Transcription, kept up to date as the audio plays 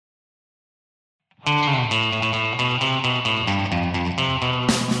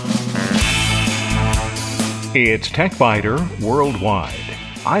It's TechBiter Worldwide.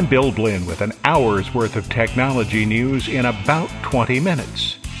 I'm Bill Blinn with an hour's worth of technology news in about 20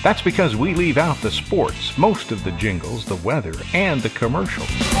 minutes. That's because we leave out the sports, most of the jingles, the weather, and the commercials.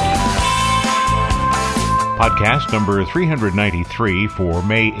 Podcast number 393 for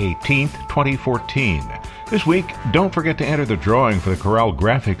May 18th, 2014. This week, don't forget to enter the drawing for the Corel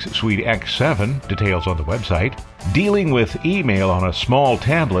Graphics Suite X7, details on the website. Dealing with email on a small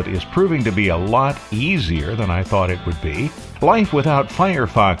tablet is proving to be a lot easier than I thought it would be. Life without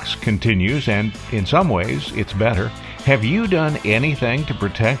Firefox continues, and in some ways, it's better. Have you done anything to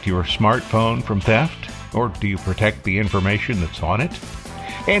protect your smartphone from theft? Or do you protect the information that's on it?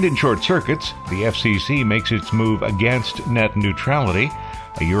 And in short circuits, the FCC makes its move against net neutrality.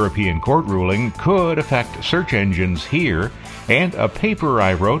 A European court ruling could affect search engines here, and a paper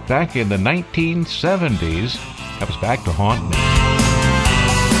I wrote back in the 1970s that was back to haunt me.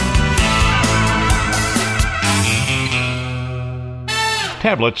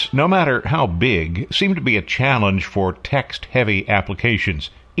 Tablets, no matter how big, seem to be a challenge for text-heavy applications.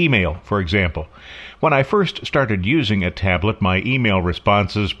 Email, for example. When I first started using a tablet, my email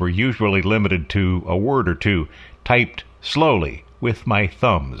responses were usually limited to a word or two, typed slowly with my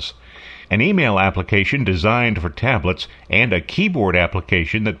thumbs. An email application designed for tablets and a keyboard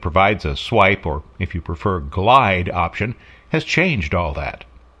application that provides a swipe, or if you prefer, glide option, has changed all that.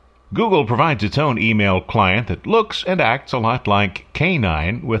 Google provides its own email client that looks and acts a lot like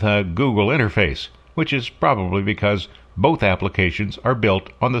K9 with a Google interface, which is probably because both applications are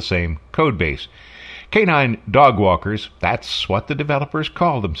built on the same codebase. K9 dog walkers, that's what the developers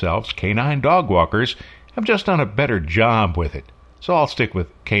call themselves, K9 dog walkers, have just done a better job with it. So I'll stick with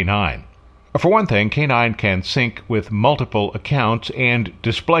K9. For one thing, K9 can sync with multiple accounts and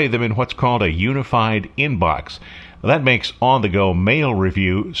display them in what's called a unified inbox. That makes on-the-go mail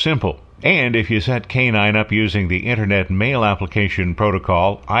review simple. And if you set K9 up using the Internet Mail Application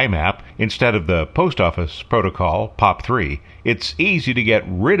Protocol, IMAP, instead of the Post Office Protocol, POP3, it's easy to get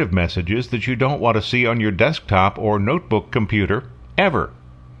rid of messages that you don't want to see on your desktop or notebook computer ever.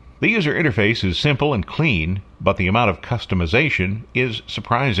 The user interface is simple and clean, but the amount of customization is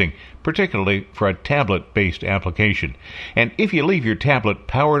surprising, particularly for a tablet-based application. And if you leave your tablet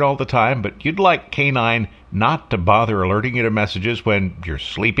powered all the time, but you'd like K9 not to bother alerting you to messages when you're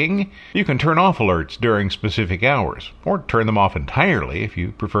sleeping, you can turn off alerts during specific hours, or turn them off entirely if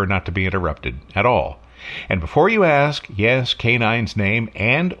you prefer not to be interrupted at all. And before you ask, yes, K9's name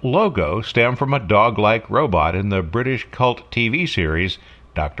and logo stem from a dog-like robot in the British cult TV series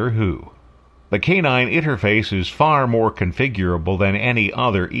Doctor Who. The K9 interface is far more configurable than any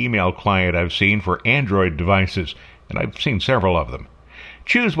other email client I've seen for Android devices, and I've seen several of them.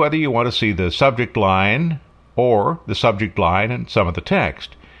 Choose whether you want to see the subject line or the subject line and some of the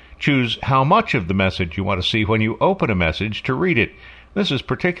text. Choose how much of the message you want to see when you open a message to read it. This is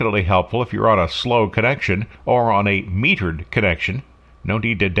particularly helpful if you're on a slow connection or on a metered connection. No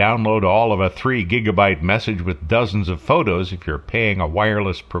need to download all of a 3 gigabyte message with dozens of photos if you're paying a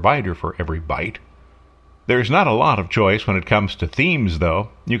wireless provider for every byte. There's not a lot of choice when it comes to themes, though.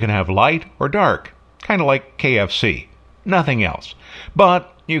 You can have light or dark, kind of like KFC. Nothing else.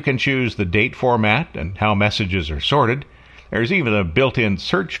 But you can choose the date format and how messages are sorted. There's even a built-in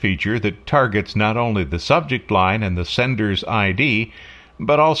search feature that targets not only the subject line and the sender's ID,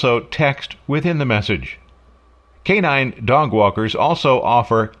 but also text within the message. K9 dog walkers also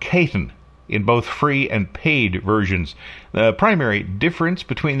offer Kaytn in both free and paid versions. The primary difference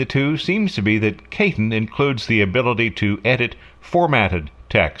between the two seems to be that Kaytn includes the ability to edit formatted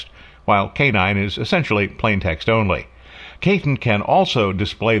text, while K9 is essentially plain text only. Kaytn can also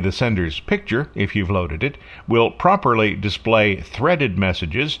display the sender's picture if you've loaded it, will properly display threaded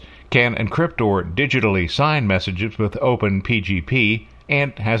messages, can encrypt or digitally sign messages with OpenPGP,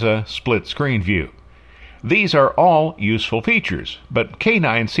 and has a split screen view. These are all useful features, but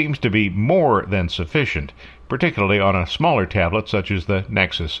K9 seems to be more than sufficient, particularly on a smaller tablet such as the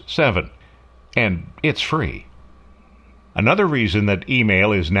Nexus 7. And it's free. Another reason that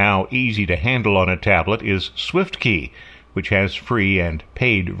email is now easy to handle on a tablet is SwiftKey, which has free and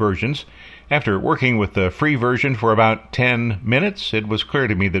paid versions. After working with the free version for about 10 minutes, it was clear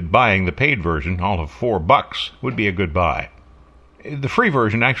to me that buying the paid version, all of $4, would be a good buy. The free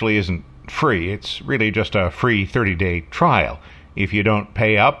version actually isn't free. It's really just a free 30-day trial. If you don't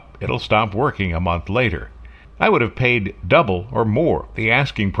pay up, it'll stop working a month later. I would have paid double or more the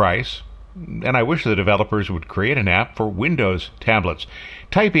asking price, and I wish the developers would create an app for Windows tablets.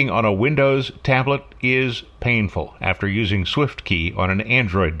 Typing on a Windows tablet is painful after using SwiftKey on an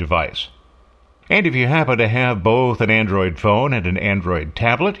Android device. And if you happen to have both an Android phone and an Android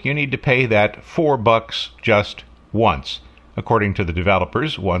tablet, you need to pay that $4 just once. According to the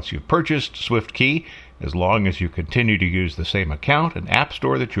developers, once you've purchased SwiftKey, as long as you continue to use the same account and app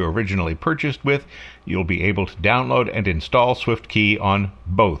store that you originally purchased with, you'll be able to download and install SwiftKey on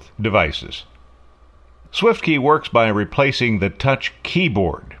both devices. SwiftKey works by replacing the touch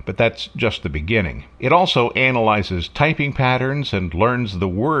keyboard, but that's just the beginning. It also analyzes typing patterns and learns the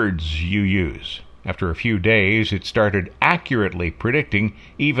words you use. After a few days, it started accurately predicting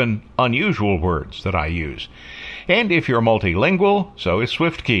even unusual words that I use. And if you're multilingual, so is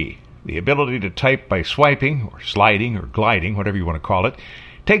SwiftKey. The ability to type by swiping, or sliding, or gliding, whatever you want to call it,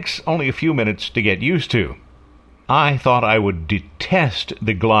 takes only a few minutes to get used to. I thought I would detest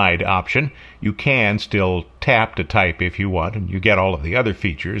the glide option. You can still tap to type if you want, and you get all of the other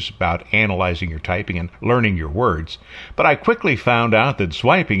features about analyzing your typing and learning your words. But I quickly found out that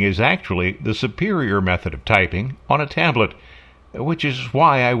swiping is actually the superior method of typing on a tablet, which is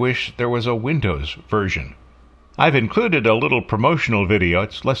why I wish there was a Windows version. I've included a little promotional video,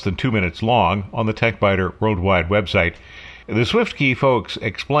 it's less than 2 minutes long, on the TechBiter Worldwide website. The SwiftKey folks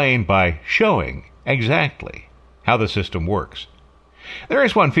explain by showing exactly how the system works. There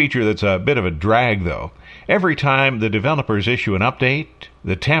is one feature that's a bit of a drag, though. Every time the developers issue an update,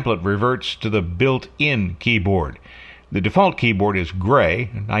 the tablet reverts to the built-in keyboard. The default keyboard is gray,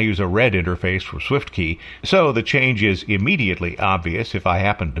 and I use a red interface for SwiftKey, so the change is immediately obvious if I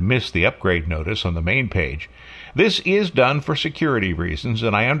happen to miss the upgrade notice on the main page. This is done for security reasons,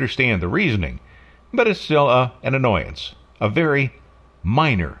 and I understand the reasoning, but it's still an annoyance, a very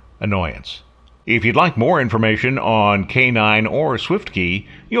minor annoyance. If you'd like more information on K9 or SwiftKey,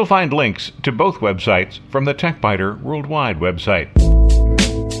 you'll find links to both websites from the TechBiter Worldwide website.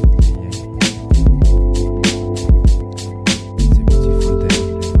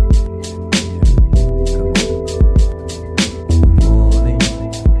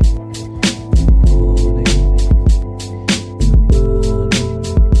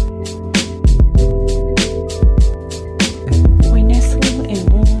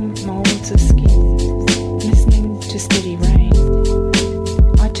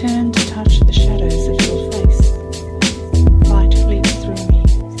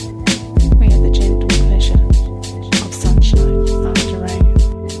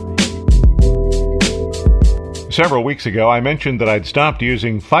 Several weeks ago, I mentioned that I'd stopped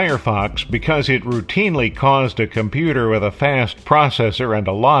using Firefox because it routinely caused a computer with a fast processor and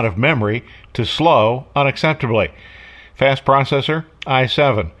a lot of memory to slow unacceptably. Fast processor,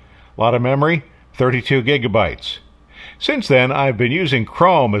 i7. A lot of memory, 32 gigabytes. Since then, I've been using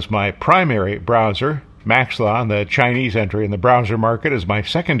Chrome as my primary browser, Maxlon, the Chinese entry in the browser market, as my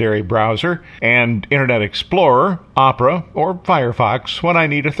secondary browser, and Internet Explorer, Opera, or Firefox when I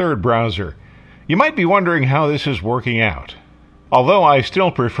need a third browser. You might be wondering how this is working out. Although I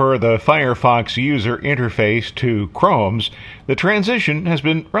still prefer the Firefox user interface to Chrome's, the transition has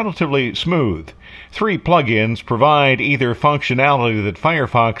been relatively smooth. 3 plugins provide either functionality that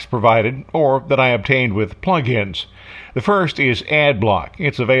Firefox provided or that I obtained with plugins. The first is AdBlock.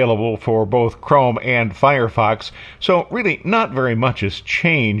 It's available for both Chrome and Firefox, so really not very much has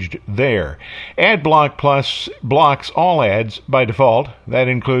changed there. AdBlock Plus blocks all ads by default. That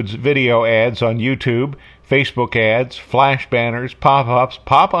includes video ads on YouTube, Facebook ads, flash banners, pop-ups,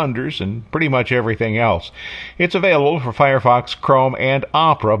 pop-unders, and pretty much everything else. It's available for Firefox, Chrome, and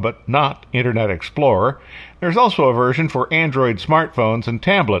Opera, but not Internet Explorer. There's also a version for Android smartphones and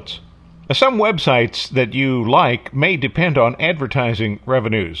tablets. Some websites that you like may depend on advertising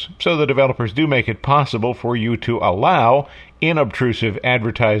revenues, so the developers do make it possible for you to allow inobtrusive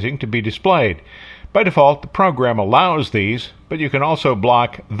advertising to be displayed. By default, the program allows these, but you can also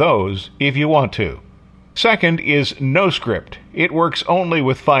block those if you want to. Second is NoScript. It works only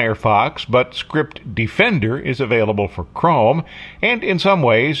with Firefox, but Script Defender is available for Chrome, and in some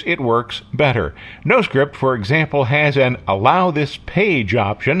ways it works better. NoScript, for example, has an Allow This Page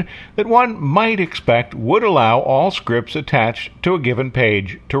option that one might expect would allow all scripts attached to a given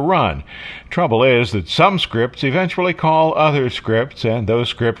page to run. Trouble is that some scripts eventually call other scripts, and those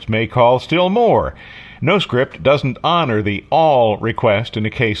scripts may call still more. NoScript doesn't honor the all request in a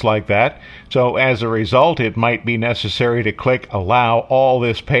case like that, so as a result it might be necessary to click Allow All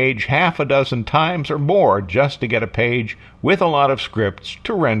This Page half a dozen times or more just to get a page with a lot of scripts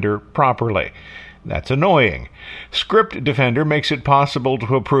to render properly. That's annoying. Script Defender makes it possible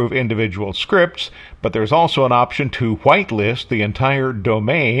to approve individual scripts, but there's also an option to whitelist the entire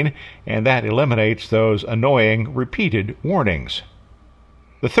domain, and that eliminates those annoying repeated warnings.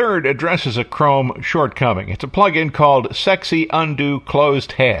 The third addresses a Chrome shortcoming. It's a plugin called Sexy Undo Close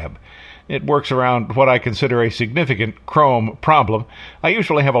Tab. It works around what I consider a significant Chrome problem. I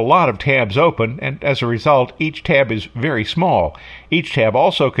usually have a lot of tabs open, and as a result, each tab is very small. Each tab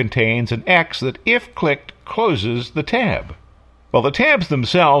also contains an X that, if clicked, closes the tab. Well, the tabs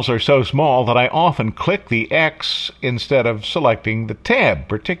themselves are so small that I often click the X instead of selecting the tab,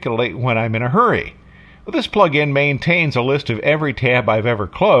 particularly when I'm in a hurry. This plugin maintains a list of every tab I've ever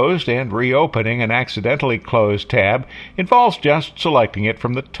closed, and reopening an accidentally closed tab involves just selecting it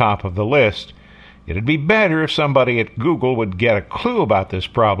from the top of the list. It'd be better if somebody at Google would get a clue about this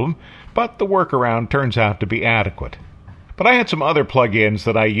problem, but the workaround turns out to be adequate. But I had some other plugins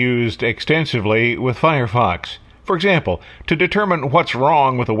that I used extensively with Firefox. For example, to determine what's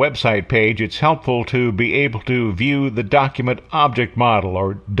wrong with a website page, it's helpful to be able to view the Document Object Model,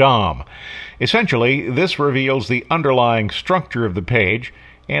 or DOM. Essentially, this reveals the underlying structure of the page,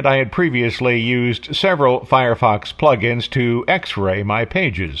 and I had previously used several Firefox plugins to X-ray my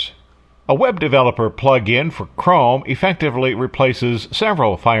pages. A web developer plugin for Chrome effectively replaces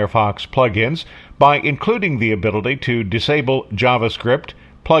several Firefox plugins by including the ability to disable JavaScript,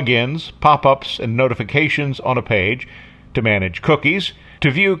 plugins, pop-ups, and notifications on a page, to manage cookies, to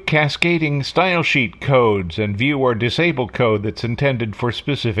view cascading style sheet codes and view or disable code that's intended for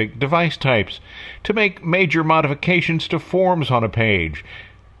specific device types, to make major modifications to forms on a page,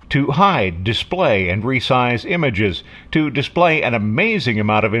 to hide, display, and resize images, to display an amazing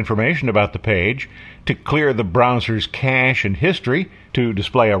amount of information about the page, to clear the browser's cache and history, to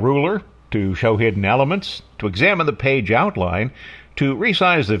display a ruler, to show hidden elements, to examine the page outline, to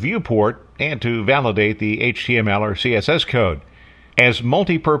resize the viewport, and to validate the HTML or CSS code. As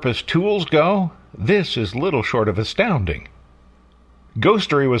multi-purpose tools go, this is little short of astounding.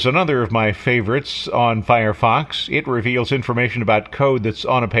 Ghostery was another of my favorites on Firefox. It reveals information about code that's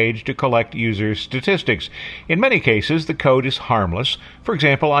on a page to collect user statistics. In many cases, the code is harmless. For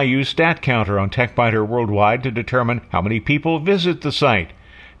example, I use StatCounter on TechBiter Worldwide to determine how many people visit the site.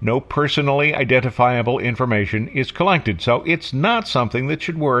 No personally identifiable information is collected, so it's not something that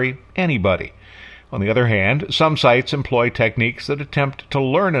should worry anybody. On the other hand, some sites employ techniques that attempt to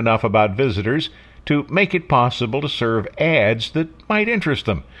learn enough about visitors to make it possible to serve ads that might interest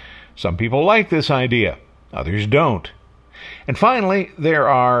them. Some people like this idea, others don't. And finally, there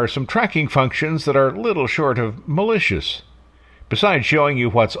are some tracking functions that are little short of malicious. Besides showing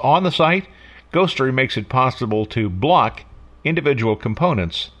you what's on the site, Ghostery makes it possible to block individual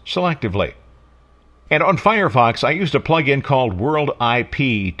components selectively. And on Firefox, I used a plugin called World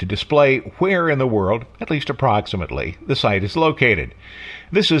IP to display where in the world, at least approximately, the site is located.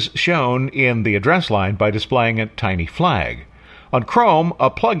 This is shown in the address line by displaying a tiny flag. On Chrome, a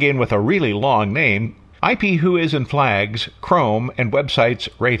plugin with a really long name, IPWhois and Flags, Chrome, and Websites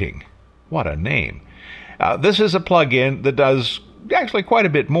Rating. What a name. This is a plugin that does actually quite a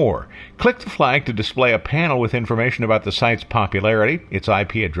bit more. Click the flag to display a panel with information about the site's popularity, its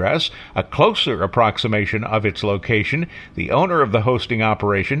IP address, a closer approximation of its location, the owner of the hosting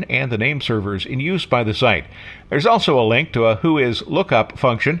operation, and the name servers in use by the site. There's also a link to a Whois lookup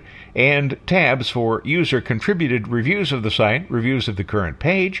function and tabs for user-contributed reviews of the site, reviews of the current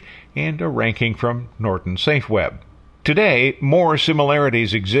page, and a ranking from Norton SafeWeb. Today, more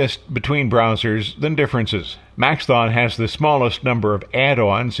similarities exist between browsers than differences. Maxthon has the smallest number of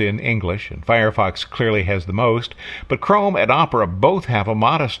add-ons in English, and Firefox clearly has the most, but Chrome and Opera both have a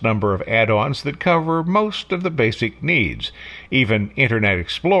modest number of add-ons that cover most of the basic needs. Even Internet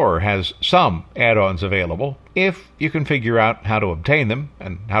Explorer has some add-ons available, if you can figure out how to obtain them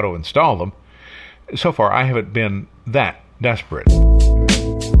and how to install them. So far, I haven't been that desperate.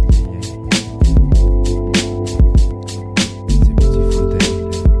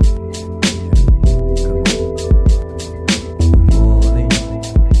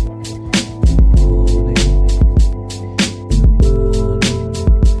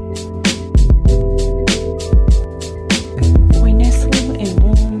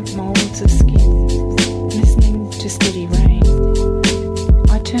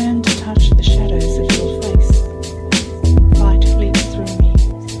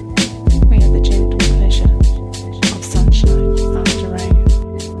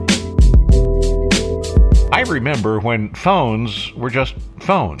 I remember when phones were just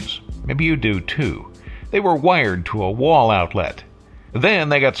phones. Maybe you do too. They were wired to a wall outlet. Then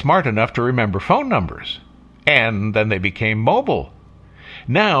they got smart enough to remember phone numbers. And then they became mobile.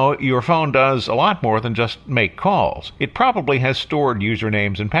 Now your phone does a lot more than just make calls. It probably has stored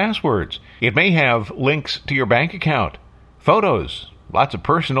usernames and passwords. It may have links to your bank account, photos, lots of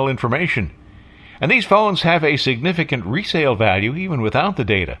personal information. And these phones have a significant resale value even without the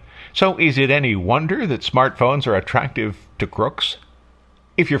data. So is it any wonder that smartphones are attractive to crooks?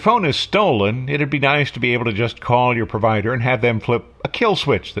 If your phone is stolen, it'd be nice to be able to just call your provider and have them flip a kill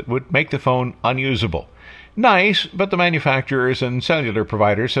switch that would make the phone unusable. Nice, but the manufacturers and cellular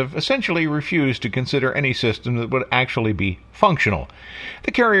providers have essentially refused to consider any system that would actually be functional.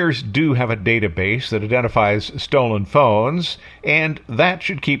 The carriers do have a database that identifies stolen phones, and that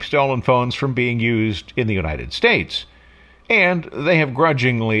should keep stolen phones from being used in the United States. And they have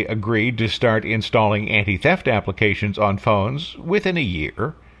grudgingly agreed to start installing anti-theft applications on phones within a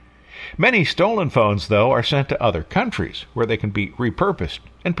year. Many stolen phones, though, are sent to other countries where they can be repurposed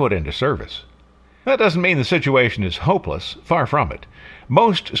and put into service. That doesn't mean the situation is hopeless, far from it.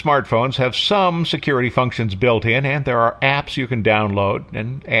 Most smartphones have some security functions built in, and there are apps you can download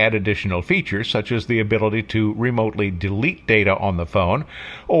and add additional features, such as the ability to remotely delete data on the phone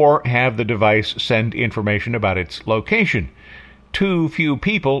or have the device send information about its location. Too few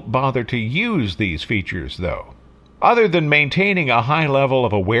people bother to use these features, though. Other than maintaining a high level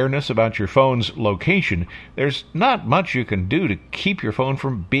of awareness about your phone's location, there's not much you can do to keep your phone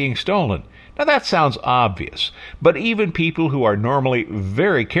from being stolen. Now that sounds obvious, but even people who are normally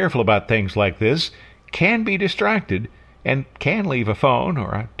very careful about things like this can be distracted and can leave a phone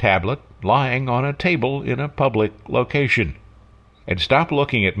or a tablet lying on a table in a public location. And stop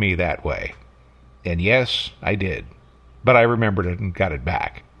looking at me that way. And yes, I did. But I remembered it and got it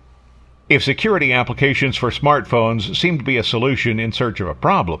back. If security applications for smartphones seem to be a solution in search of a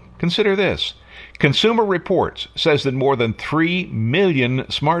problem, consider this. Consumer Reports says that more than 3 million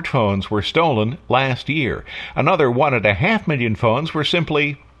smartphones were stolen last year. Another 1.5 million phones were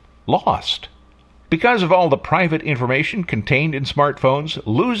simply lost. Because of all the private information contained in smartphones,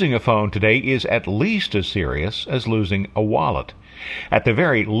 losing a phone today is at least as serious as losing a wallet. At the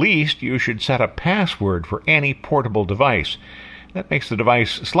very least, you should set a password for any portable device. That makes the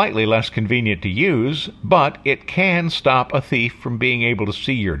device slightly less convenient to use, but it can stop a thief from being able to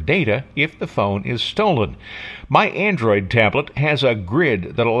see your data if the phone is stolen. My Android tablet has a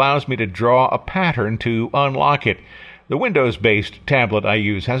grid that allows me to draw a pattern to unlock it. The Windows-based tablet I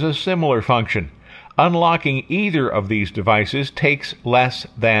use has a similar function. Unlocking either of these devices takes less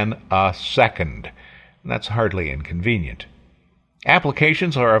than a second. That's hardly inconvenient.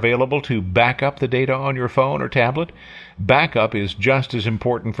 Applications are available to back up the data on your phone or tablet. Backup is just as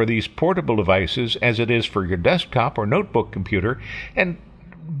important for these portable devices as it is for your desktop or notebook computer, and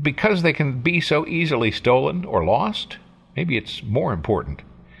because they can be so easily stolen or lost, maybe it's more important.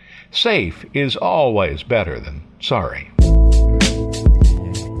 Safe is always better than sorry.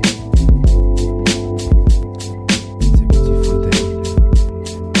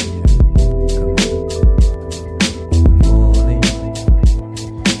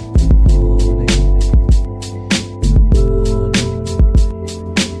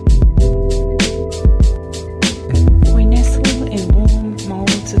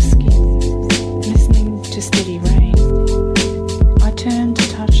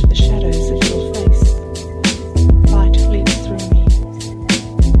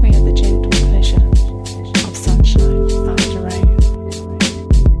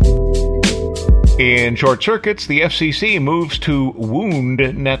 In short circuits, the FCC moves to wound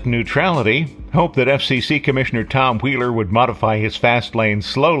net neutrality. Hope that FCC Commissioner Tom Wheeler would modify his fast lane,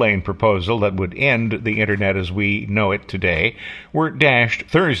 slow lane proposal that would end the Internet as we know it today were dashed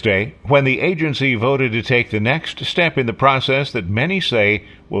Thursday when the agency voted to take the next step in the process that many say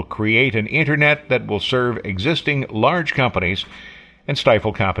will create an Internet that will serve existing large companies and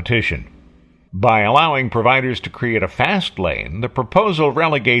stifle competition. By allowing providers to create a fast lane, the proposal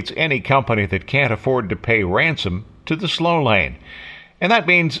relegates any company that can't afford to pay ransom to the slow lane. And that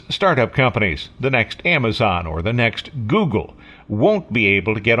means startup companies, the next Amazon or the next Google, won't be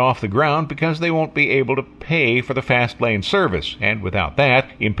able to get off the ground because they won't be able to pay for the fast lane service. And without that,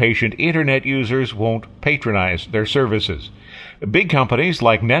 impatient Internet users won't patronize their services. Big companies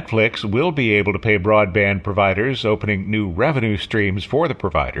like Netflix will be able to pay broadband providers, opening new revenue streams for the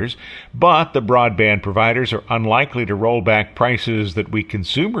providers, but the broadband providers are unlikely to roll back prices that we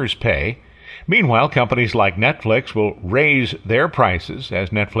consumers pay. Meanwhile, companies like Netflix will raise their prices, as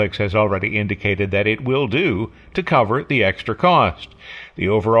Netflix has already indicated that it will do, to cover the extra cost. The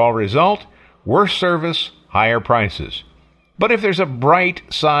overall result? Worse service, higher prices. But if there's a bright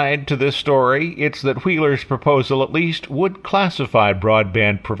side to this story, it's that Wheeler's proposal at least would classify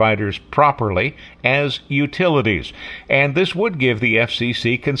broadband providers properly as utilities, and this would give the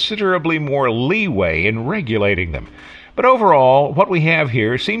FCC considerably more leeway in regulating them. But overall, what we have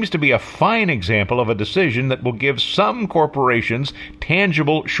here seems to be a fine example of a decision that will give some corporations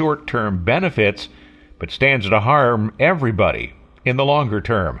tangible short-term benefits, but stands to harm everybody in the longer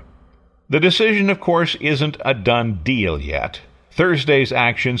term. The decision, of course, isn't a done deal yet. Thursday's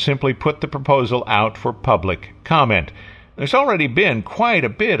action simply put the proposal out for public comment. There's already been quite a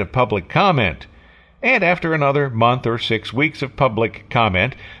bit of public comment. And after another month or 6 weeks of public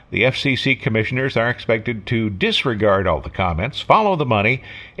comment, the FCC commissioners are expected to disregard all the comments, follow the money,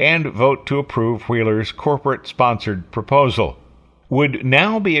 and vote to approve Wheeler's corporate-sponsored proposal. Would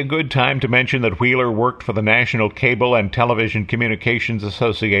now be a good time to mention that Wheeler worked for the National Cable and Television Communications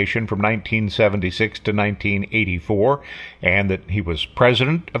Association from 1976 to 1984, and that he was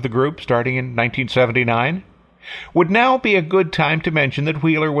president of the group starting in 1979? Would now be a good time to mention that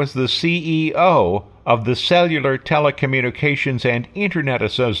Wheeler was the CEO of the Cellular Telecommunications and Internet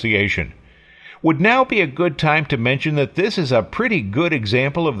Association? Would now be a good time to mention that this is a pretty good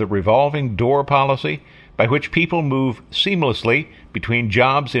example of the revolving door policy, by which people move seamlessly between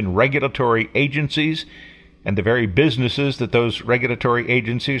jobs in regulatory agencies and the very businesses that those regulatory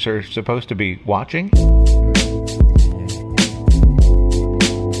agencies are supposed to be watching?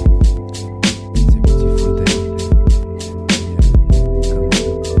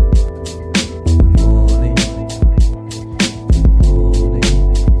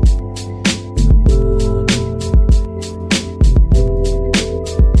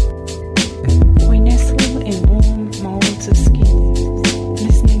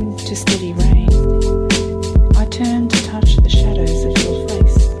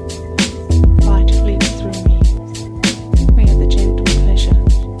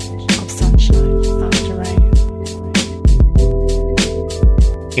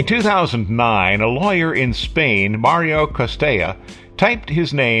 In 2009, a lawyer in Spain, Mario Costella, typed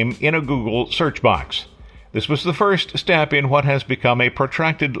his name in a Google search box. This was the first step in what has become a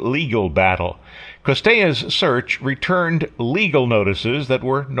protracted legal battle. Costella's search returned legal notices that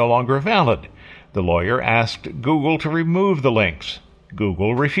were no longer valid. The lawyer asked Google to remove the links.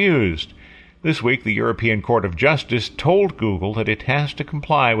 Google refused. This week, the European Court of Justice told Google that it has to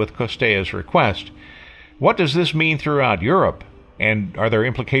comply with Costella's request. What does this mean throughout Europe? And are there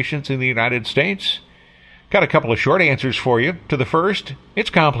implications in the United States? Got a couple of short answers for you. To the first, it's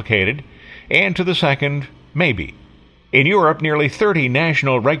complicated. And to the second, maybe. In Europe, nearly 30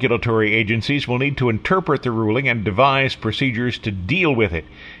 national regulatory agencies will need to interpret the ruling and devise procedures to deal with it.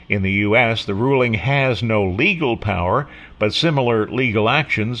 In the U.S., the ruling has no legal power, but similar legal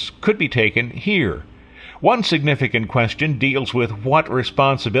actions could be taken here. One significant question deals with what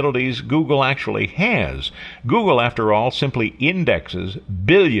responsibilities Google actually has. Google, after all, simply indexes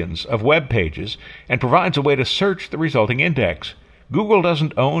billions of web pages and provides a way to search the resulting index. Google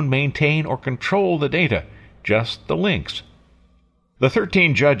doesn't own, maintain, or control the data, just the links. The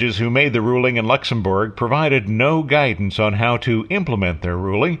 13 judges who made the ruling in Luxembourg provided no guidance on how to implement their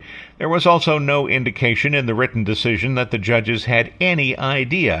ruling. There was also no indication in the written decision that the judges had any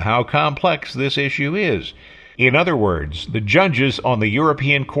idea how complex this issue is. In other words, the judges on the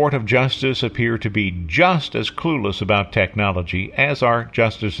European Court of Justice appear to be just as clueless about technology as are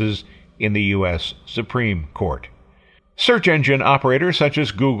justices in the U.S. Supreme Court. Search engine operators such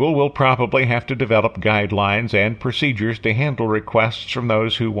as Google will probably have to develop guidelines and procedures to handle requests from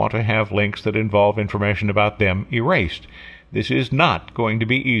those who want to have links that involve information about them erased. This is not going to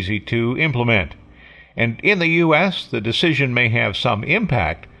be easy to implement. And in the U.S., the decision may have some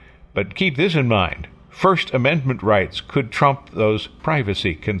impact, but keep this in mind. First Amendment rights could trump those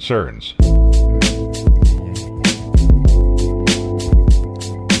privacy concerns.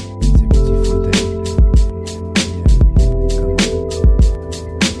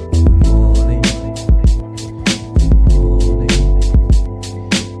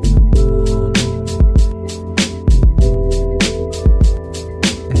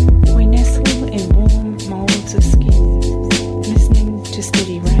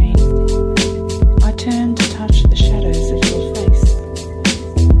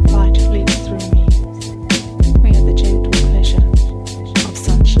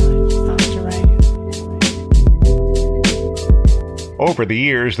 Over the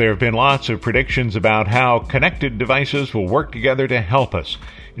years, there have been lots of predictions about how connected devices will work together to help us.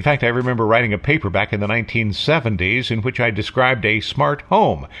 In fact, I remember writing a paper back in the 1970s in which I described a smart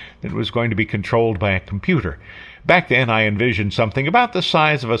home that was going to be controlled by a computer. Back then, I envisioned something about the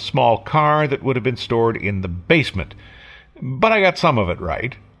size of a small car that would have been stored in the basement. But I got some of it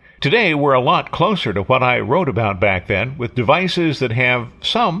right. Today, we're a lot closer to what I wrote about back then, with devices that have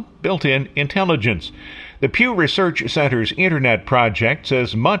some built-in intelligence. The Pew Research Center's Internet project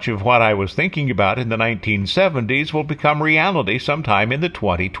says much of what I was thinking about in the 1970s will become reality sometime in the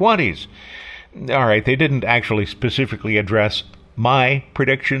 2020s. All right, they didn't actually specifically address my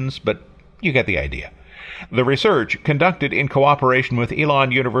predictions, but you get the idea. The research, conducted in cooperation with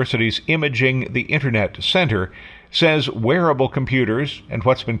Elon University's Imaging the Internet Center, says wearable computers and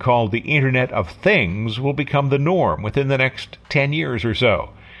what's been called the Internet of Things will become the norm within the next 10 years or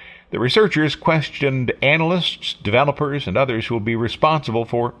so. The researchers questioned analysts, developers, and others who will be responsible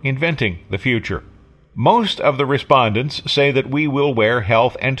for inventing the future. Most of the respondents say that we will wear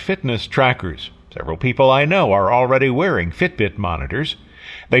health and fitness trackers. Several people I know are already wearing Fitbit monitors.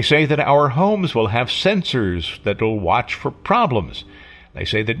 They say that our homes will have sensors that will watch for problems. They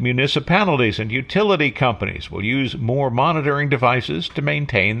say that municipalities and utility companies will use more monitoring devices to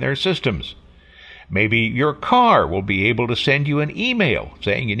maintain their systems. Maybe your car will be able to send you an email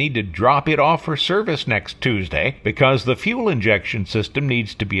saying you need to drop it off for service next Tuesday because the fuel injection system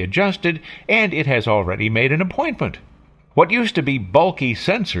needs to be adjusted and it has already made an appointment. What used to be bulky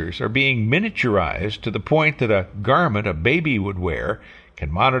sensors are being miniaturized to the point that a garment a baby would wear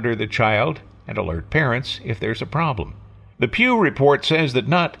can monitor the child and alert parents if there's a problem. The Pew report says that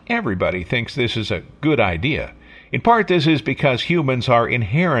not everybody thinks this is a good idea. In part, this is because humans are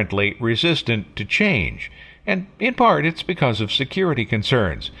inherently resistant to change, and in part, it's because of security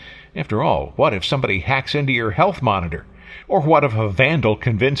concerns. After all, what if somebody hacks into your health monitor? Or what if a vandal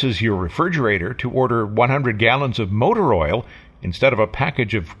convinces your refrigerator to order 100 gallons of motor oil instead of a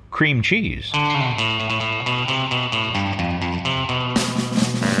package of cream cheese?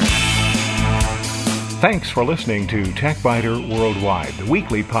 Thanks for listening to TechBiter Worldwide, the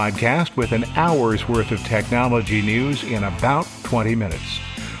weekly podcast with an hour's worth of technology news in about 20 minutes.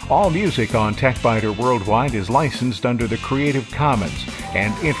 All music on TechBiter Worldwide is licensed under the Creative Commons,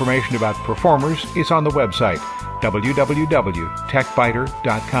 and information about performers is on the website,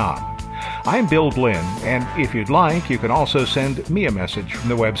 www.techbiter.com. I'm Bill Blinn, and if you'd like, you can also send me a message from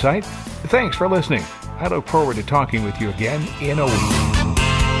the website. Thanks for listening. I look forward to talking with you again in a week.